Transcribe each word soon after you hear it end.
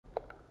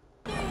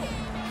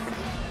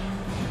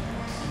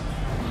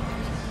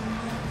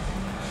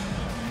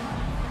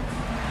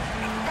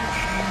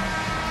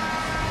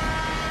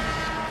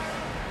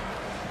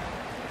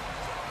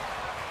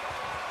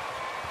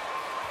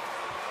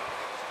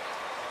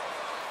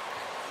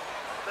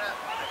up?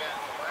 I got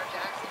Lamar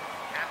Jackson,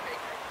 half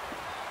bakery.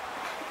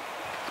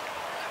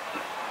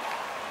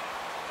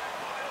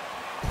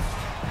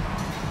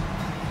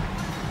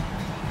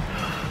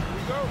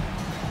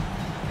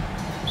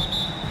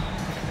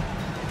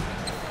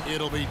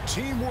 It'll be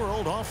Team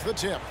World off the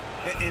tip.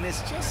 And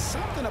it's just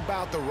something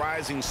about the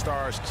Rising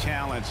Stars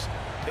Challenge.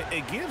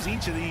 It gives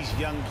each of these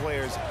young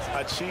players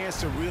a chance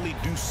to really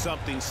do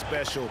something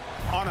special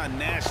on a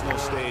national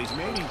stage,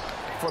 maybe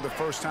for the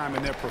first time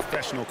in their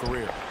professional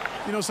career.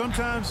 You know,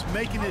 sometimes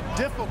making it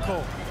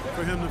difficult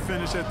for him to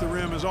finish at the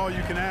rim is all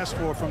you can ask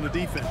for from the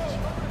defense.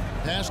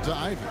 Pass to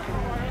Ivy.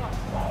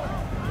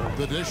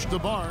 The dish to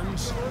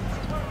Barnes.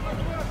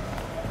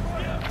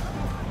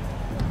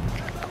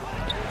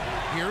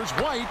 Here's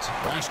White.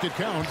 Basket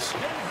counts.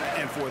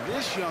 And for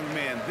this young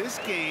man, this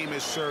game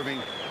is serving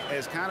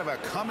as kind of a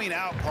coming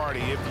out party,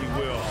 if you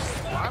will.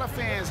 A lot of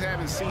fans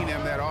haven't seen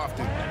him that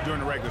often during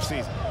the regular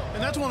season.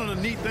 And that's one of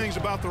the neat things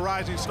about the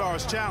Rising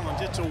Stars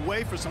Challenge. It's a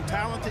way for some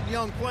talented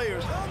young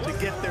players to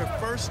get their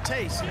first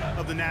taste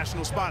of the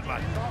national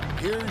spotlight.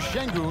 Here's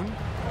Şengün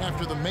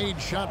after the made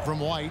shot from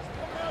White.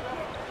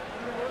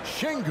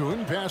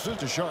 Şengün passes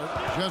to Sharp.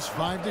 Just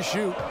 5 to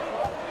shoot.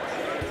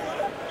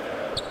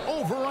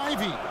 Over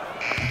Ivy.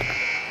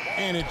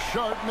 And it's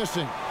Sharp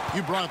missing.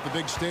 You brought the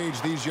big stage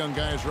these young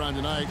guys are on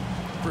tonight.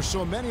 For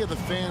so many of the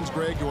fans,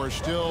 Greg, who are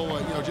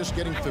still, just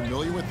getting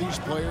familiar with these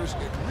players,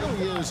 it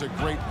really is a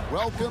great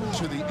welcome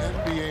to the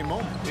NBA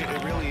moment.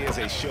 It really is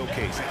a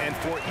showcase. And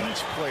for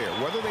each player,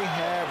 whether they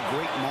have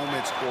great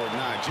moments or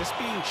not, just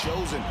being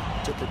chosen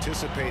to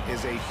participate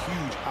is a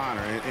huge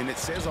honor. And it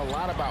says a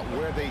lot about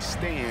where they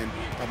stand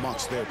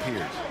amongst their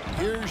peers.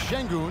 Here's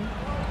Şengün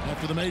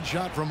after the made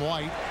shot from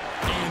White.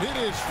 And it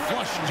is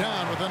flushed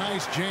down with a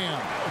nice jam.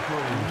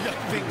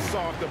 Nothing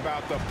soft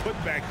about the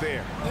putback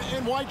there.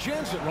 And why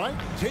chance it, right?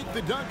 Take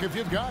the dunk if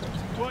you've got it.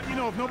 Well, you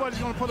know, if nobody's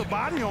going to put a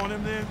body on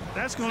him, then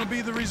that's going to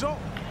be the result.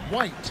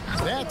 White,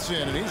 that's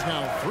in, and he's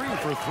now 3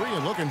 for 3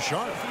 and looking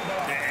sharp.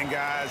 And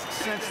guys,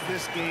 since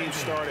this game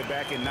started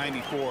back in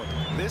 '94,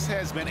 this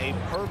has been a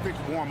perfect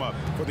warm-up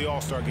for the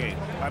All-Star game.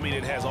 I mean,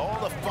 it has all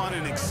the fun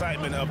and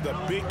excitement of the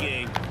big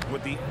game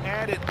with the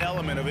added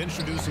element of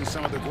introducing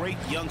some of the great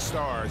young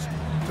stars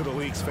to the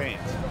league's fans.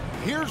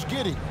 Here's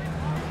Giddey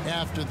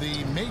after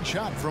the made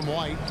shot from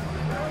White.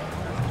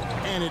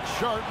 And it's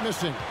Sharp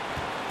missing.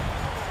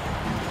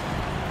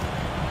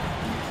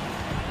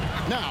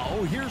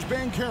 Now, here's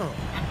Banchero.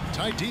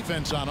 Tight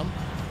defense on him.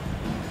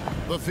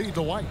 The feed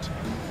to White.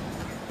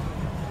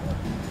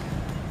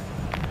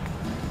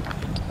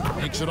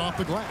 Makes it off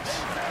the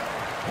glass.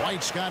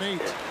 White's got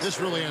 8. This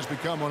really has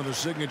become one of the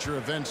signature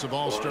events of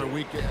All-Star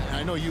Weekend.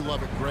 I know you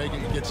love it, Greg.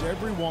 It gets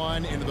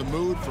everyone into the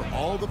mood for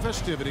all the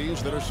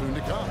festivities that are soon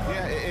to come.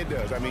 Yeah, it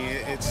does. I mean,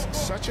 it's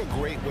such a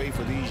great way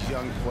for these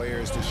young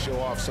players to show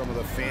off some of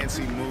the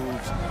fancy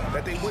moves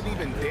that they wouldn't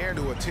even dare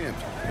to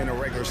attempt in a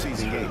regular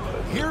season game.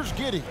 Here's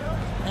Giddey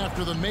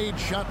after the made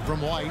shot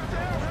from White.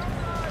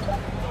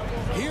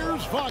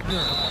 Here's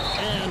Wagner.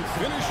 And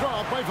finished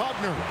off by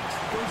Wagner.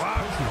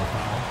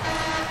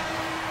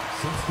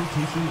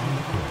 Substitution on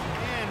the court.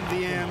 And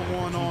the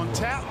and one on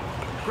tap.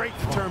 Great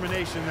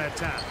determination that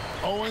time.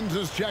 Owens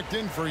is checked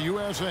in for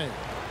USA.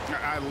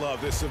 I love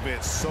this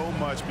event so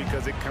much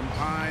because it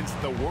combines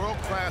the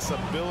world-class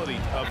ability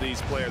of these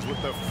players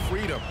with the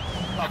freedom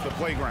of the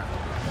playground.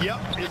 Yep,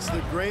 it's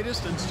the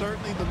greatest and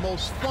certainly the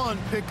most fun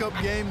pickup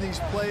game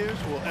these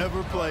players will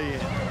ever play in.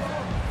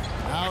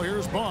 Now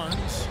here's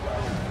Barnes.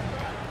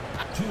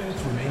 2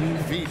 minutes remaining.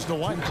 Feeds to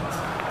White.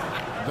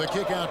 The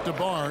kick out to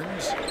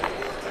Barnes.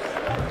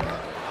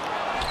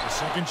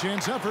 Second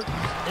chance effort,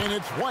 and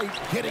it's White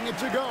getting it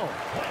to go.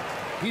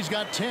 He's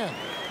got 10.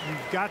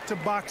 You've got to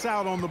box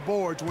out on the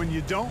boards. When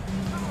you don't,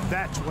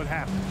 that's what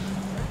happens.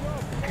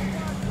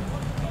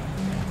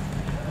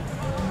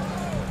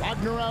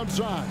 Wagner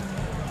outside.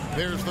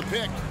 There's the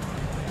pick.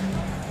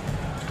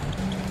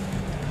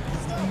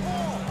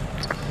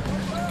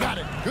 Got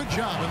it. Good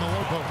job in the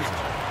low post.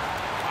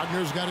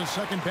 Wagner's got his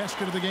second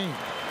basket of the game.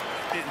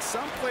 And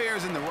some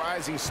players in the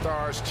Rising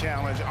Stars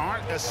Challenge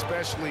aren't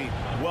especially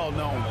well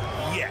known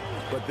yet.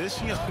 But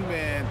this young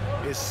man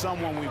is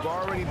someone we've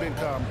already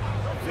become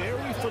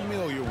very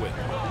familiar with.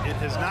 It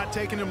has not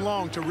taken him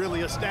long to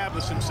really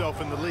establish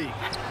himself in the league.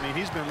 I mean,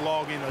 he's been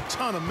logging a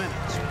ton of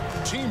minutes.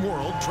 Team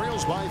World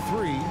trails by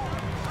 3.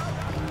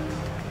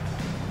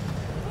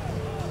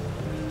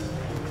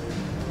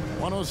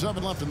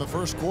 1:07 left in the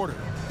first quarter.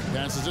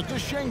 Passes it to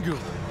Şengün.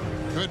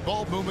 Good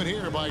ball movement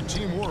here by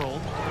Team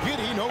World.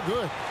 Giddey, no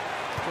good.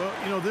 Well,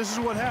 you know, this is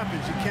what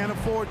happens. You can't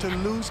afford to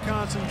lose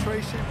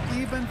concentration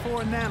even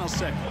for a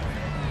nanosecond.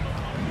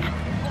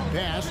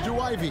 Pass to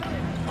Ivy.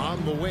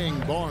 On the wing,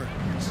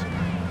 Barnes.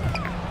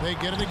 They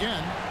get it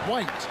again.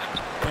 White.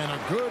 And a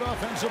good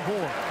offensive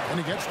board. And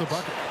he gets the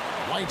bucket.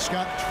 White's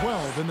got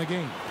 12 in the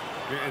game.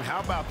 And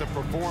how about the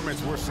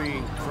performance we're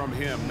seeing from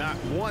him? Not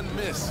one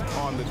miss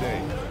on the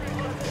day.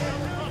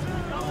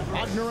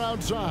 Wagner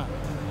outside.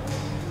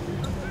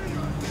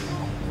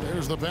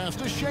 There's the pass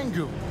to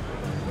Şengün.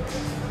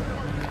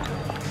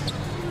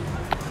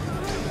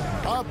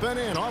 up and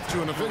in, off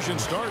to an efficient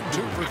start,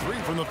 2 for 3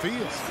 from the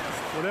field.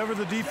 Whatever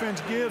the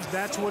defense gives,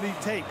 that's what he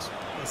takes.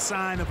 A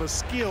sign of a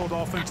skilled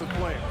offensive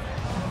player.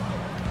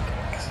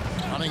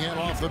 Cunningham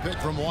off the pick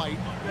from White.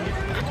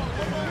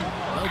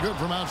 No good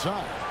from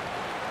outside.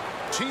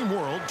 Team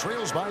World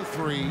trails by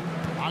 3.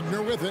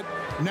 Wagner with it.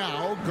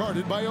 Now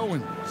guarded by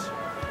Owens.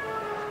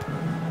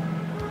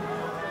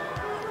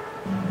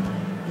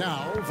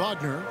 Now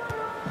Wagner.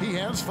 He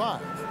has 5.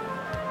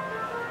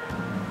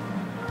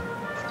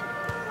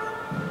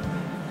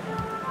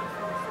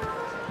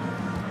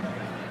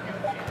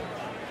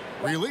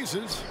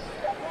 Releases.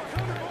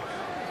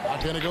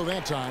 Not going to go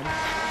that time.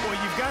 Well,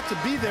 you've got to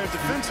be there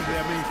defensively.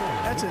 I mean,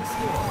 that's it.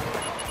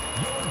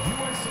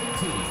 USA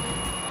team,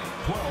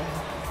 12.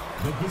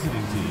 The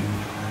visiting team,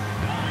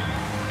 9.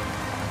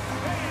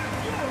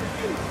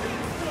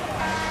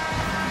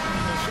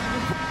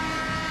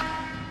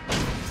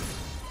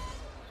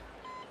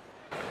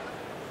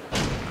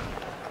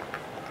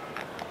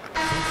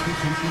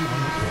 Substitution on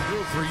the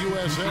court. For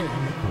USA.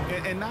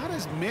 And not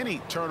as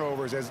many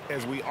turnovers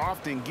as we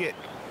often get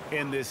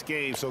in this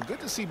game. So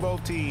good to see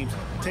both teams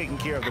taking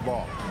care of the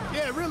ball.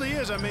 Yeah, it really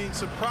is. I mean,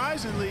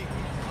 surprisingly,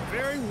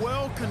 very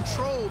well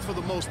controlled for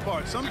the most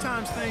part.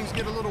 Sometimes things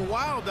get a little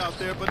wild out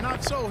there, but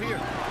not so here.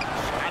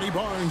 Scotty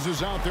Barnes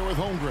is out there with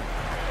Holmgren.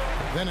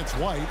 Then it's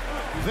White.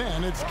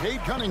 Then it's Cade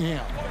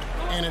Cunningham.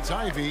 And it's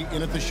Ivy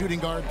in at the shooting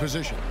guard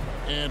position.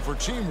 And for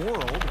Team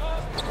World,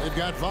 they've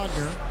got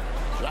Wagner.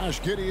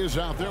 Josh Giddey is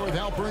out there with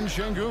Alperen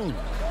Şengün.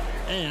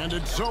 And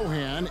it's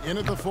Sohan in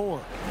at the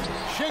 4.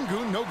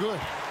 Şengün, no good.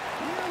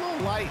 A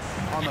little light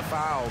on the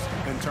fouls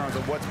in terms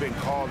of what's been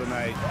called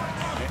tonight.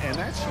 And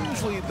that's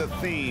usually the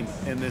theme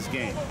in this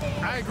game.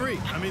 I agree.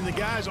 I mean, the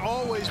guys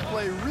always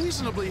play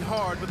reasonably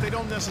hard, but they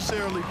don't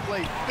necessarily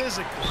play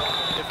physically,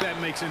 if that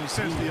makes any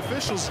sense. The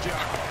officials' job.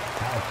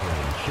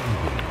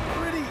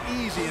 Pretty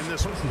easy in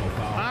this one.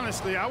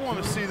 Honestly, I want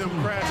to see them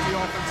crash the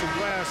offensive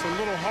glass a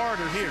little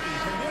harder here.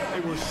 They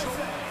were so...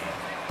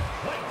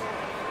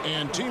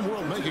 And Team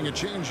World making a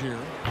change here.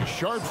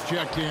 Sharp's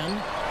checked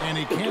in, and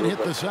he can't hit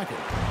the second.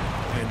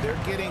 And they're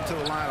getting to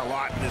the line a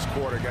lot in this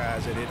quarter,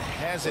 guys, and it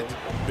hasn't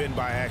been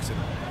by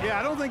accident. Yeah,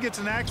 I don't think it's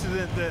an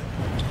accident that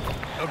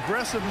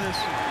aggressiveness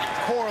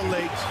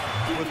correlates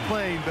with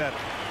playing better.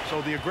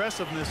 So the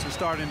aggressiveness is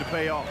starting to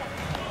pay off.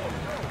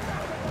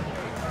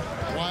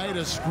 White,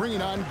 a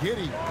screen on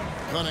Giddey.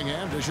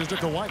 Cunningham dishes it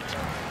to White.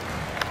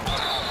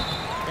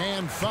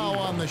 And foul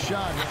on the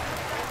shot.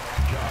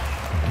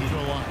 To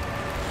the line.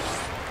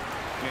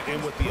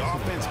 And with the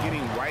offense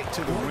getting right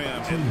to the rim,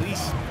 at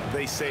least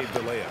they saved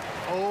the layup.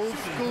 Old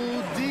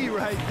school D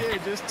right there,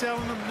 just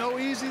telling them no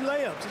easy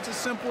layups. It's as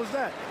simple as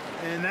that.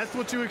 And that's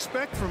what you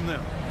expect from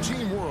them.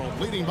 Team World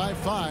leading by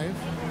 5.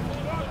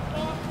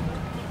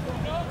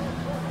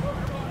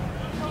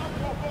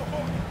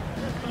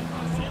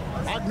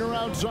 Wagner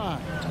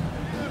outside.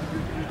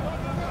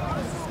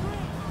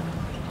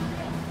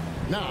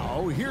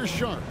 Now, here's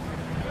Sharp.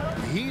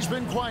 He's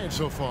been quiet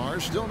so far.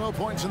 Still no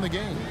points in the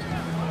game.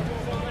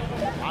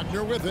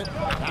 Wagner with it.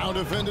 Now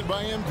defended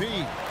by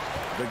MP.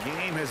 The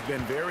game has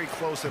been very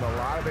close in a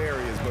lot of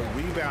areas, but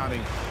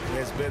rebounding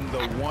has been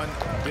the one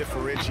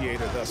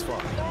differentiator thus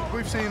far.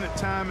 We've seen it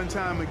time and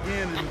time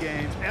again in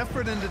games.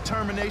 Effort and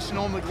determination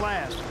on the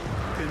glass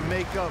can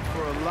make up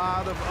for a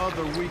lot of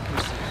other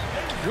weaknesses.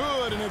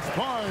 Good, and it's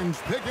Barnes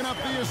picking up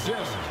the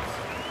assist.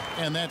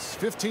 And that's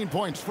 15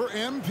 points for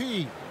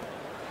MP.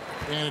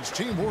 And it's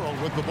Team World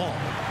with the ball.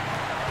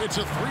 It's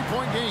a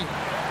 3-point game.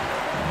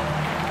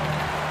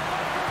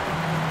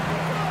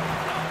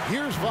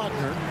 Here's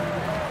Wagner.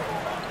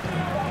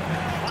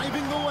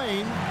 Driving the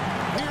lane.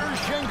 Here's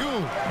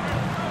Şengün.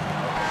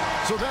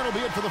 So that'll be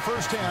it for the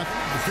first half.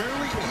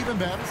 Fairly even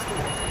battle.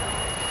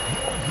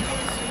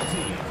 USA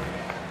team,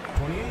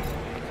 28.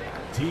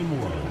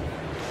 Team World,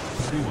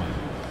 31.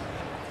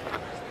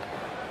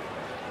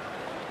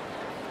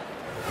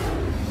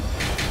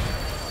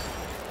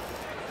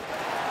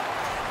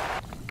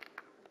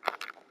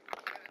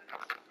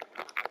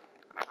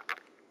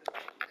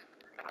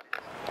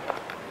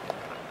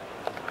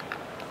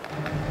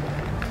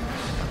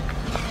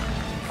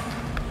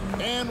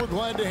 And we're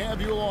glad to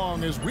have you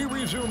along as we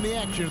resume the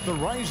action at the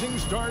Rising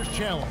Stars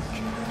Challenge.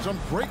 Some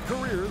great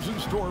careers in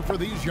store for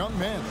these young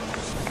men.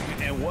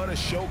 And what a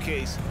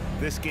showcase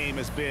this game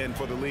has been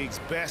for the league's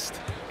best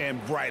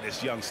and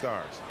brightest young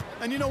stars.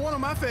 And you know, one of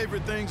my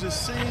favorite things is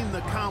seeing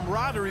the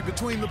camaraderie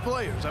between the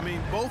players. I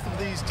mean, both of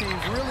these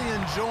teams really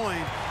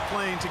enjoying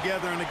playing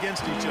together and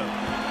against each other.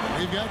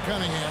 We've got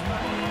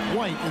Cunningham.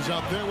 White is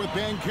out there with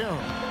Banchero.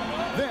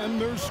 Then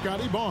there's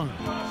Scotty Barnes.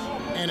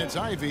 And it's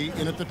Ivy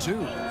in at the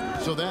 2.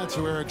 So that's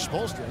who Eric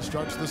Spoelstra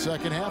starts the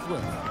second half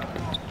with.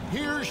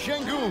 Here's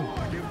Şengün.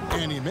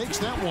 And he makes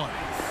that one.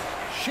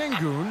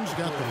 Şengün's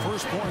got the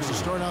first points to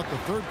start out the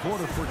third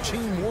quarter for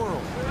Team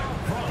World.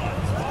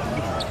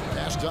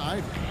 Pass to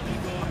Ivy.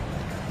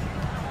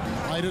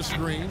 Right a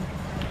screen.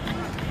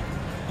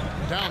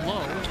 Down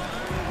low.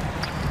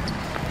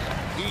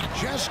 He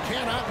just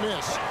cannot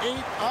miss. 8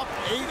 up,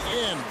 8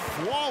 in.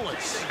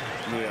 Flawless.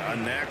 Yeah, a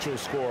natural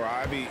scorer.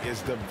 Ivy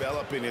is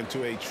developing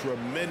into a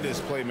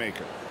tremendous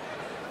playmaker.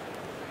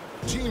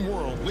 Team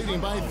World leading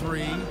by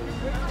 3.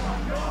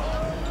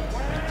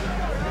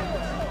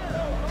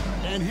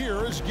 And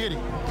here is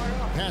Giddey.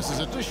 Passes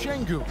it to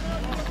Şengün.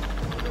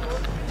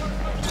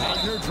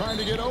 Wagner trying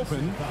to get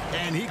open,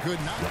 and he could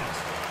not.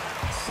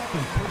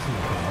 Second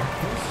personal foul,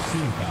 first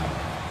team foul.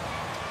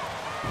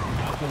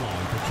 Out the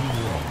line for Team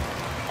World.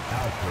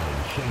 Alfred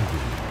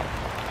Şengün.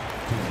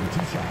 Taking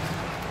 2 shots.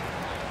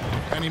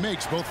 And he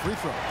makes both free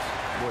throws.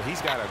 Well,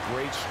 he's got a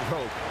great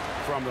stroke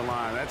from the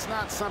line. That's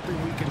not something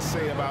we can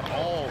say about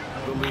all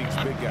the league's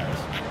big guys.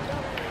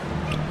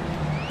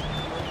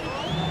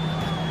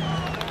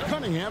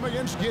 Cunningham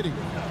against Giddey.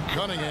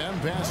 Cunningham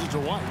passes to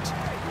White.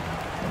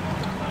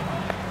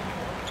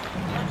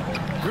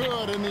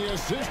 Good, and the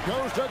assist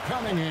goes to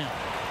Cunningham.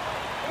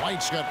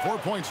 White's got 4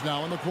 points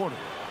now in the quarter.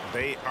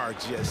 They are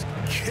just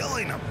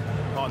killing them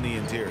on the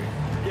interior.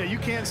 Yeah, you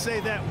can't say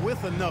that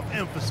with enough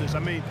emphasis. I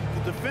mean,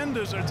 the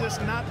defenders are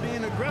just not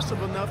being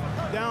aggressive enough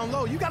down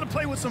low. You got to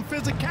play with some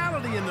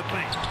physicality in the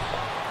paint.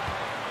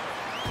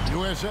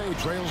 USA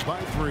trails by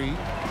 3.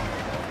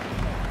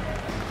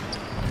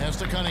 Pass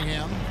to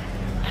Cunningham.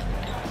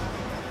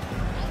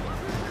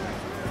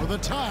 For the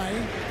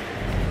tie.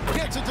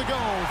 Gets it to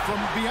go from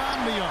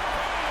beyond the arc.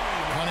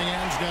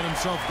 Cunningham's got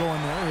himself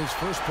going there. His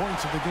first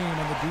points of the game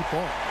on the deep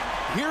ball.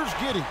 Here's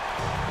Giddey.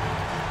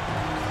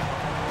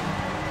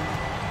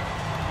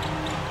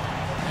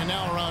 And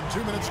now around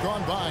 2 minutes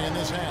gone by in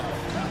this half.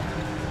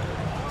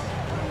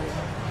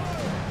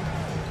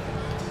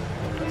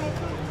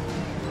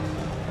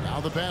 Now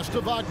the pass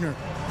to Wagner.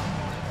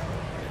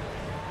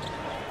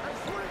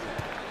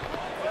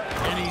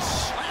 And he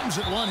slams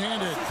it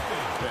one-handed.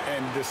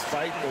 And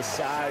despite the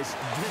size...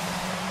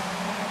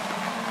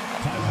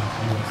 Timeout,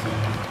 USA.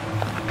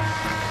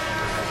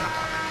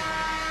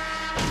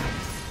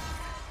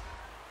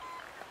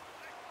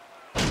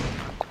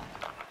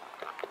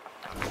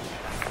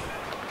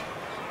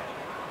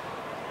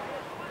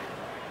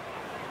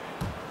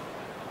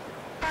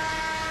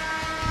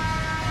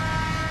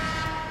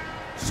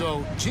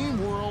 So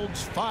Team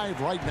World's 5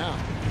 right now.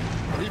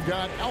 We've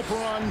got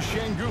Alperen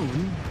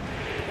Şengün.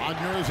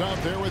 Wagner is out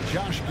there with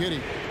Josh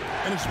Giddey.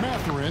 And it's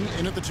Mathurin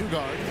in at the 2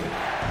 guard.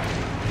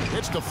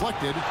 It's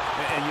deflected.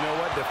 And you know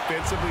what?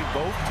 Defensively,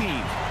 both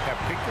teams have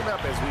picked it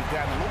up as we've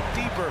gotten a little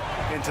deeper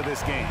into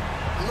this game.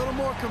 A little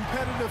more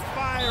competitive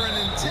fire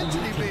and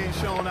intensity being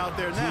shown out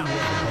there now.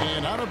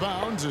 And out of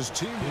bounds is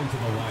Team World. Into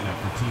the lineup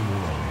for Team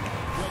World.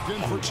 Checked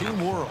in for Team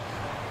World.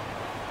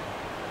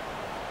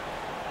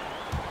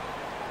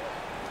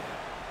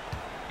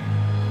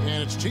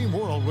 And it's Team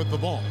World with the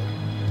ball.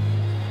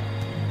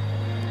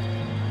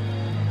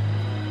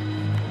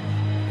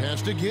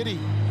 Pass to Giddey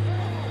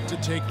to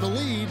take the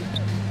lead.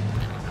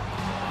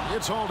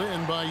 It's hauled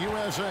in by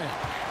USA.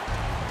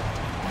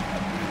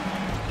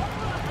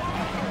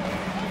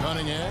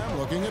 Cunningham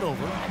looking it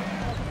over.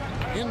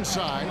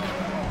 Inside.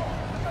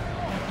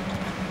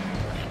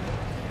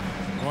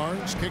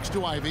 Barnes kicks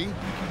to Ivy.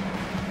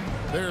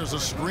 There's a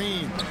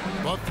screen.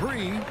 The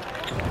 3.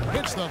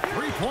 Hits the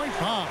 3-point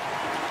bomb.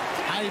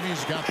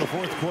 Ivy's got the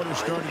 4th quarter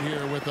started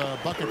here with a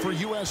bucket for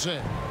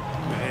USA.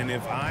 And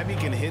if Ivy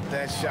can hit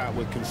that shot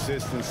with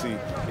consistency,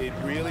 it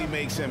really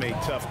makes him a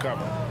tough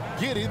cover.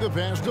 Giddey the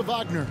pass to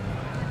Wagner.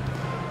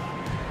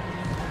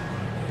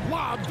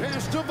 Lob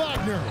pass to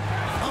Wagner.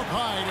 Up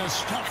high to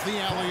stuff the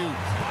alley-oop.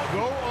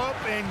 Go up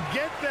and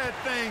get that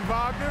thing,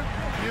 Wagner,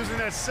 using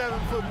that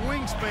 7-foot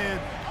wingspan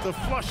to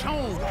flush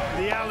home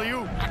the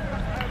alley-oop.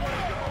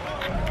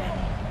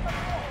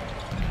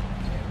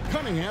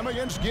 Cunningham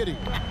against Giddey.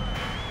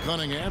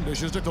 Cunningham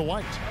dishes it to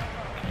White.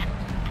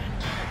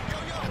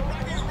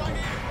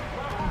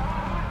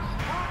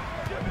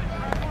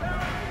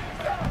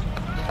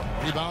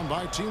 Rebound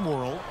by Team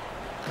World.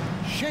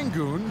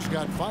 Şengün's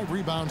got 5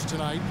 rebounds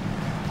tonight.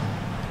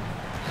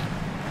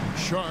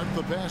 Sharp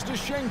the pass to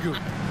Şengün.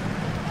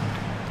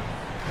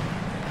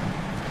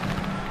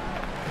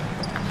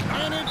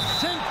 And it's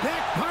sent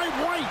back by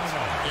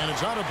White. And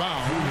it's out of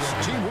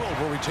bounds. Team World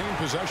will retain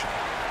possession.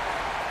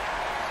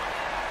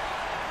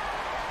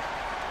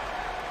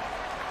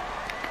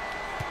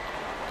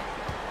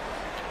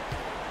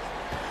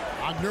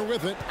 Wagner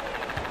with it.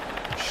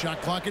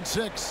 Shot clock at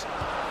 6.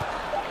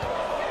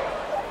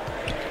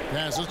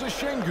 Passes to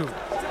Şengün.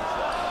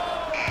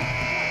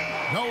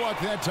 No luck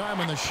that time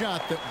on the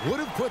shot that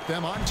would have put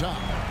them on top.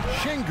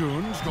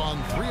 Şengün's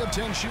gone 3 of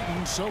 10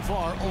 shooting so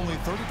far, only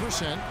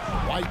 30%.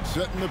 White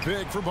setting the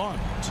pick for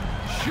Barnes.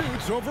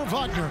 Shoots over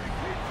Wagner.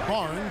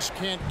 Barnes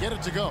can't get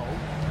it to go.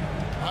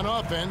 On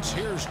offense,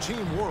 here's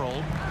Team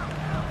World.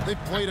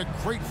 They've played a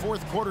great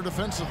 4th quarter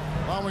defensively,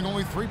 allowing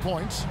only 3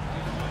 points.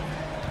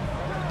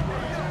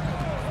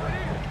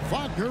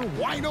 Wagner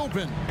wide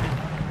open.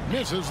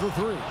 Misses the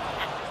 3.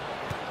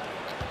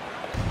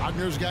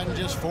 Wagner's gotten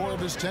just 4 of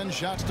his 10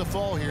 shots to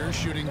fall here,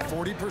 shooting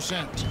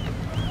 40%.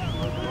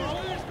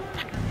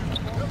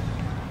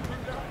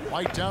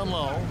 White down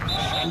low.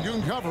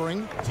 Shangun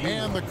covering.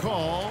 And the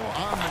call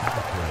on the...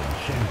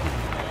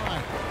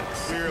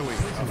 Clearly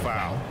a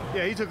foul.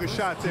 Yeah, he took a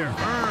shot there.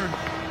 Earned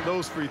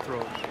those free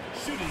throws.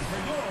 Shooting for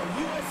your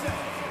USA.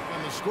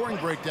 And the scoring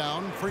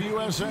breakdown for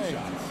USA.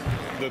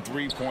 The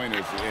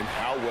three-pointers and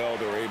how well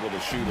they're able to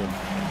shoot them.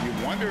 You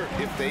wonder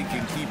if they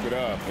can keep it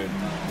up, and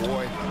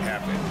boy,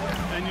 have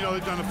they. And, you know,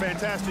 they've done a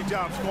fantastic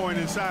job scoring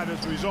inside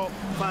as a result,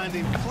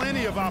 finding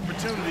plenty of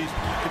opportunities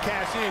to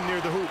cash in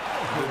near the hoop.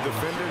 The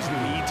defenders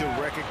need to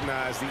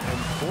recognize the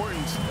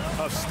importance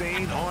of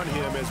staying on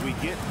him as we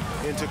get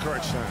into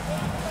crunch time.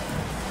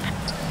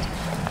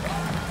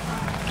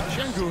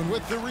 Shangun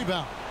with the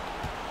rebound.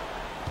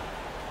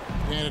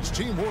 And it's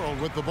Team World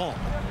with the ball.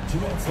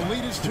 The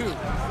lead is 2.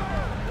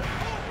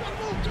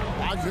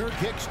 Wagner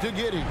kicks to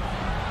Giddey.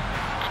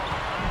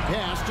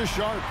 Pass to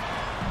Sharp.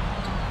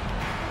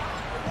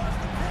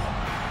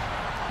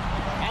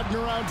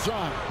 Wagner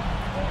outside.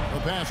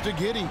 The pass to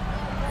Giddey.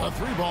 A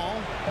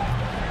 3-ball.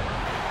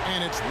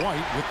 And it's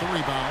White with the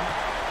rebound.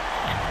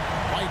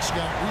 White's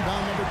got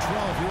rebound number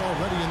 12 here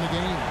already in the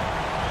game.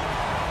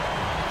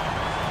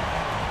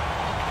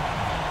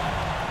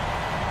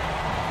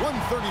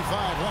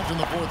 1:35 left in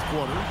the fourth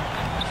quarter.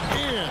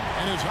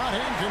 And his hot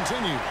hand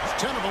continues.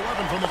 10 of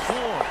 11 from the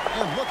floor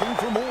and looking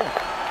for more.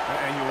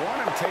 And you want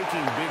him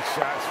taking big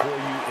shots for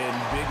you in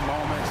big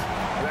moments.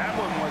 That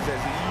one was as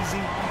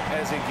easy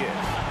as it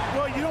gets.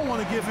 Well, you don't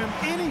want to give him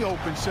any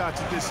open shots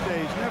at this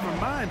stage. Never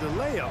mind a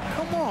layup.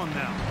 Come on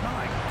now.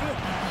 My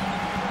goodness.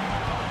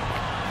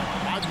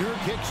 Wagner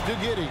kicks to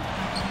Giddey.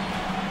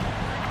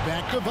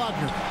 Back to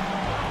Wagner.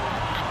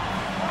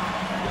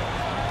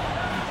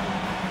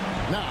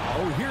 Now,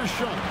 here's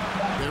Sharp.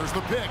 There's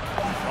the pick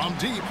from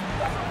deep.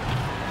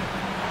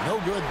 No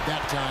good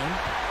that time.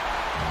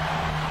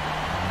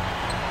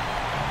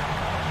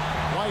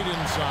 White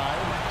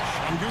inside.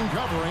 Shangun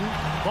covering.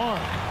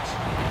 Barnes.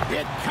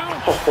 It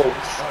counts. You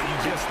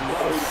just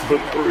love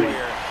seeing a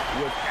player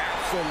with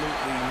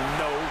absolutely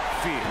no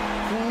fear.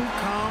 Cool,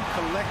 calm,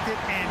 collected,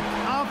 and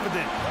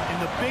confident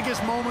in the biggest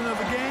moment of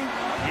the game?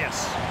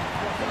 Yes.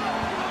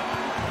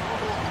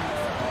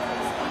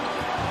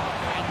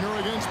 Wagner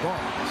against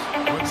Barnes.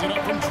 Puts it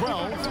up from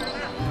 12.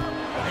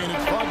 And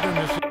it's Wagner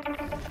missing.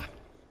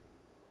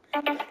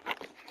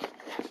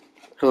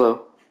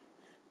 Hello.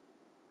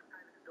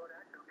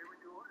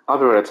 I'll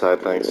be right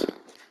outside, thanks.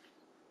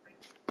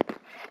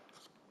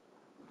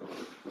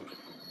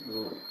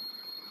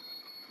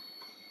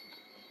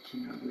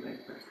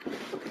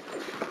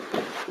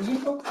 You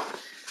know,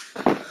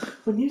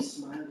 when you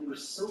smile, you are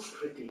so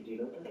pretty, do you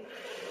know that?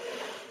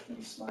 When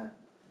you smile.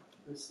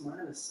 Your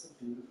smile is so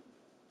beautiful.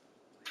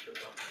 Like your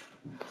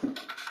bum.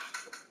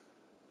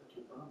 But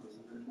your bum is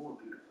even more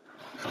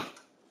beautiful.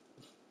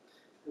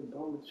 Your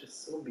bum is just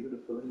so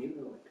beautiful, and you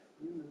know it.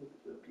 You know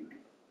you're beautiful.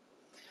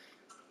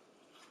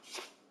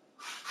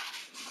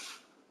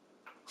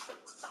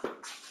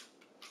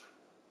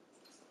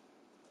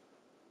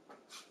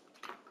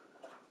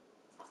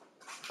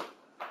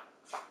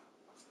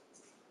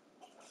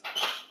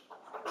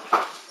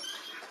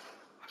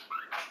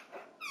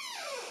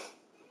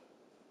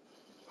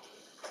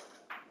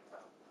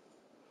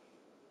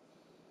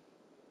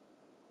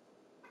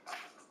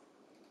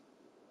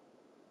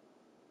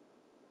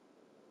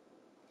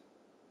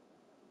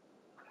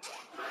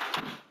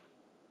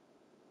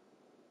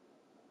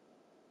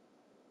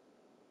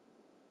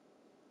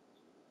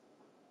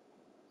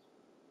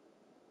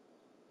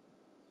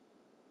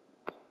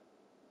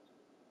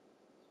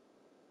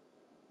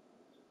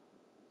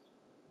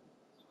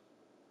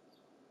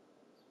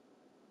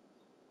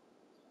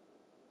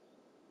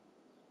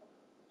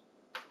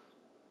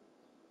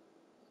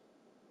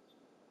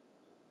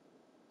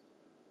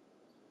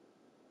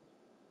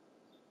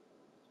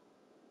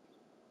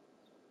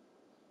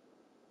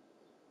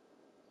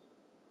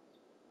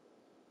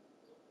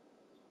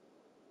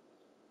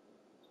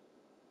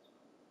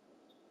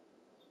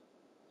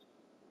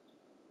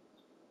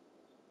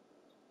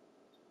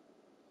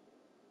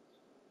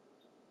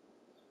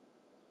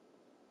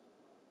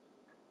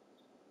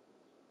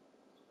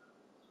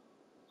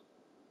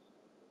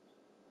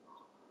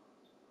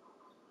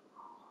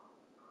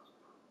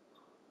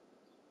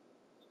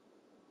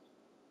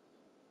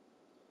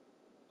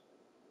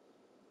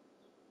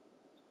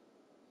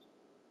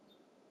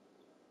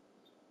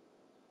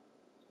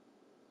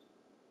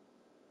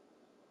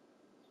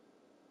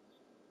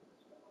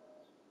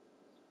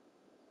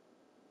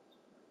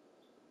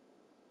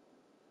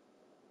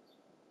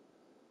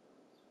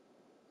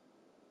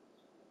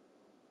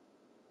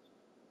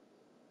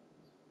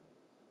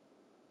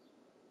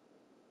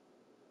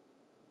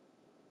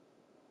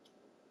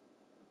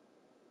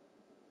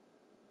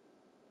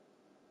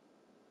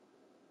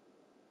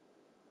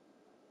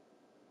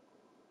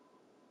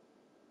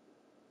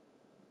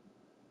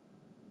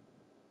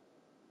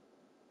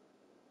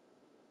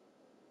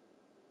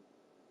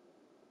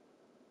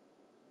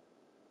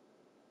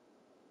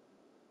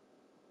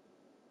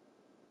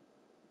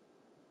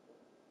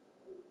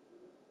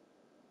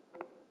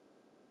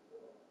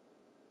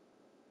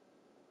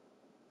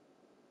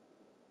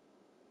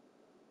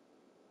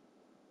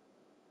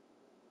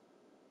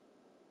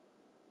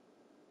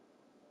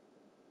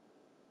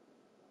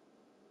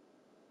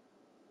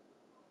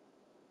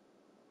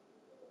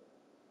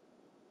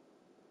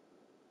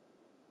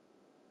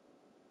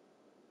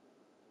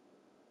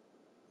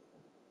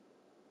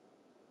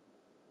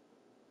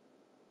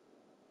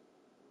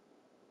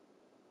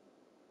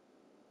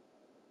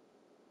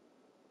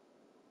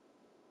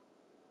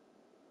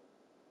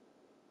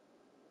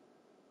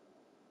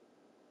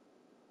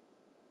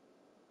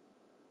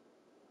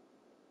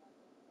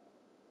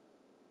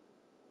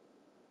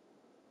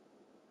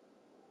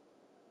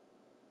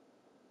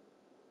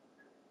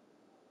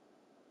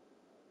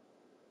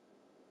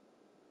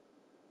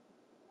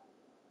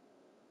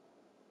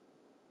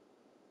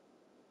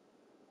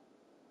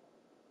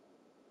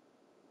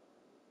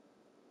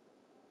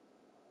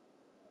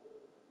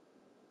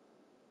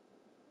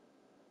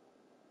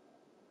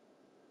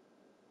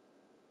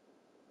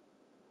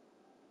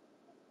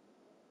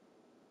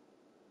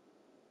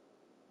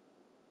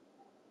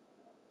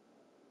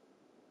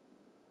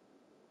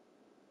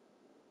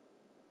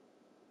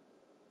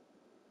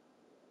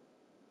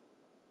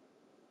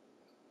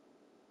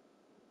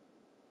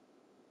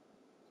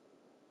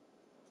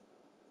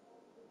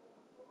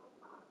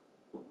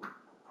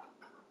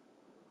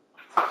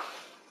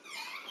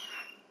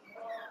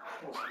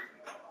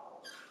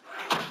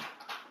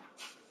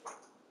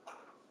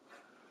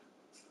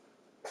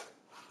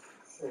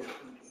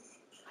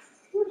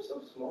 You're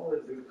so small,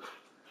 dude.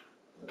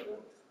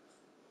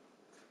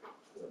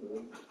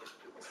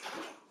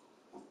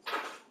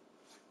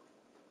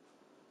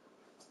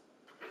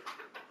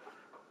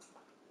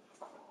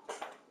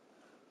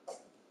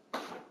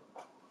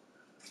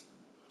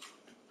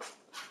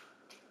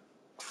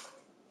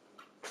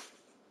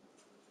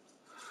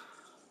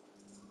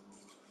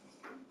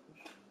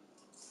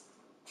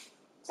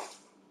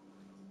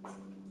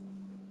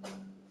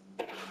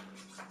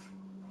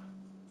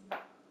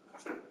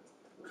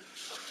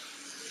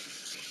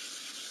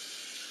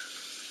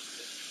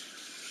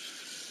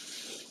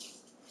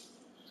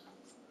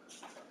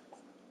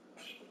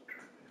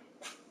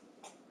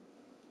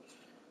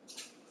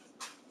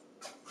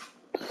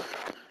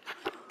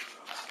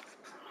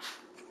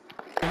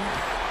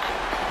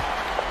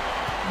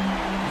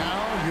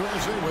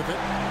 USA with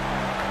it.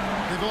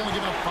 They've only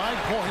given up 5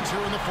 points here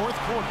in the 4th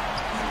quarter.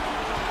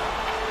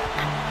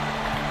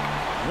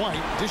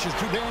 White dishes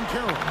to Dan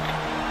Carroll.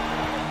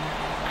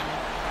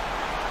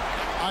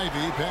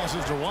 Ivy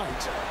passes to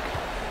White.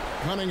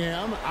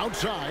 Cunningham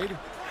outside.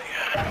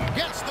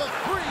 Gets the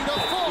 3 to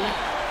fall.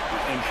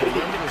 And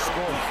perimeter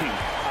scoring.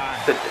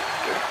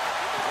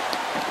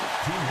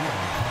 Team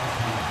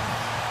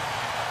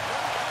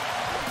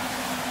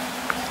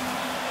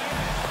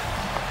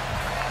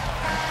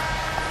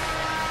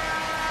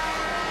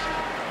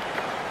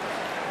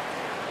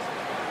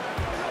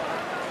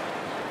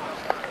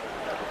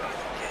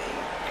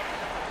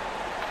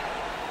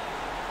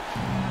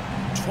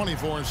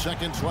 24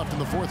 seconds left in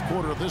the 4th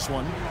quarter of this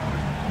one.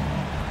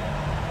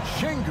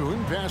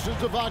 Şengün passes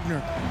to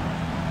Wagner.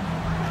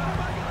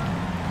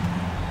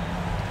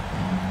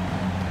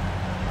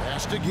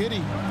 Pass to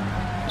Giddey.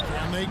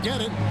 Can they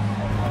get it?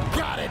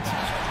 Got it!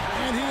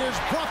 And he has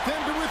brought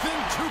them to within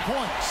 2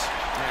 points.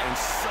 And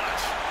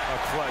such a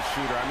clutch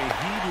shooter. I mean,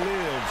 he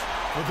lives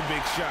for the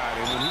big shot.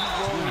 And when he's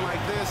rolling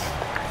like this,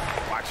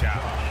 watch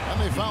out. And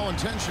they foul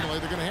intentionally.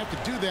 They're going to have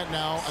to do that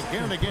now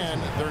again and again.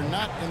 They're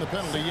not in the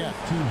penalty yet.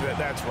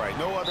 That's right.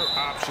 No other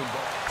option.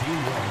 Team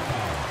 1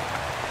 foul.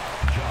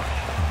 Josh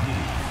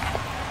Giddey.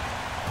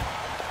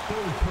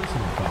 3rd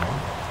personal foul.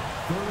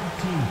 3rd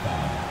team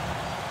foul.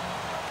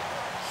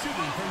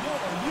 Shooting for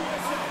Lord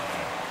USA.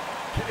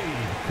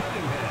 Cade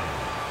Cunningham.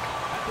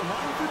 At the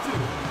line for 2.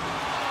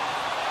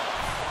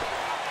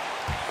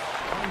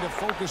 Trying to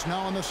focus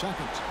now on the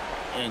second.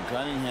 And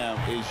Cunningham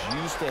is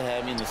used to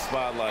having the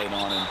spotlight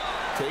on him,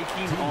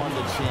 taking on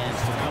the chance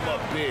to come up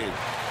big.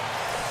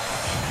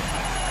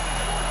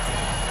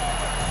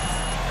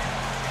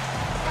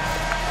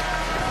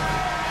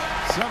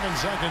 Seven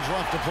seconds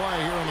left to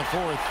play here in the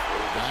 4th.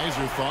 Guys,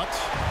 your thoughts?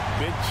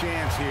 Big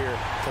chance here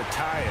to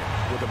tie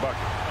it with a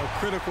bucket. A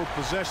critical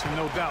possession,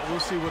 no doubt. We'll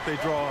see what they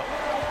draw up.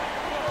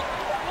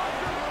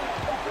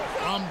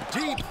 From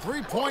deep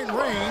 3-point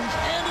range,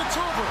 and it's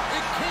over.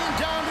 It came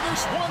down to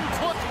this one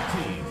foot.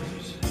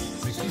 Teams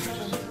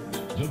 67.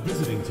 The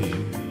visiting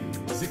team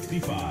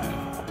 65.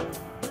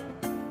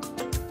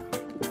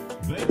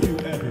 Thank you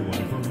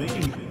everyone for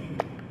making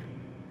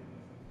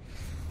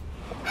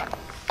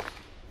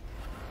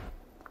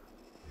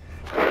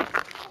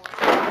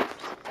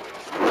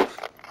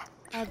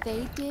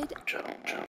they did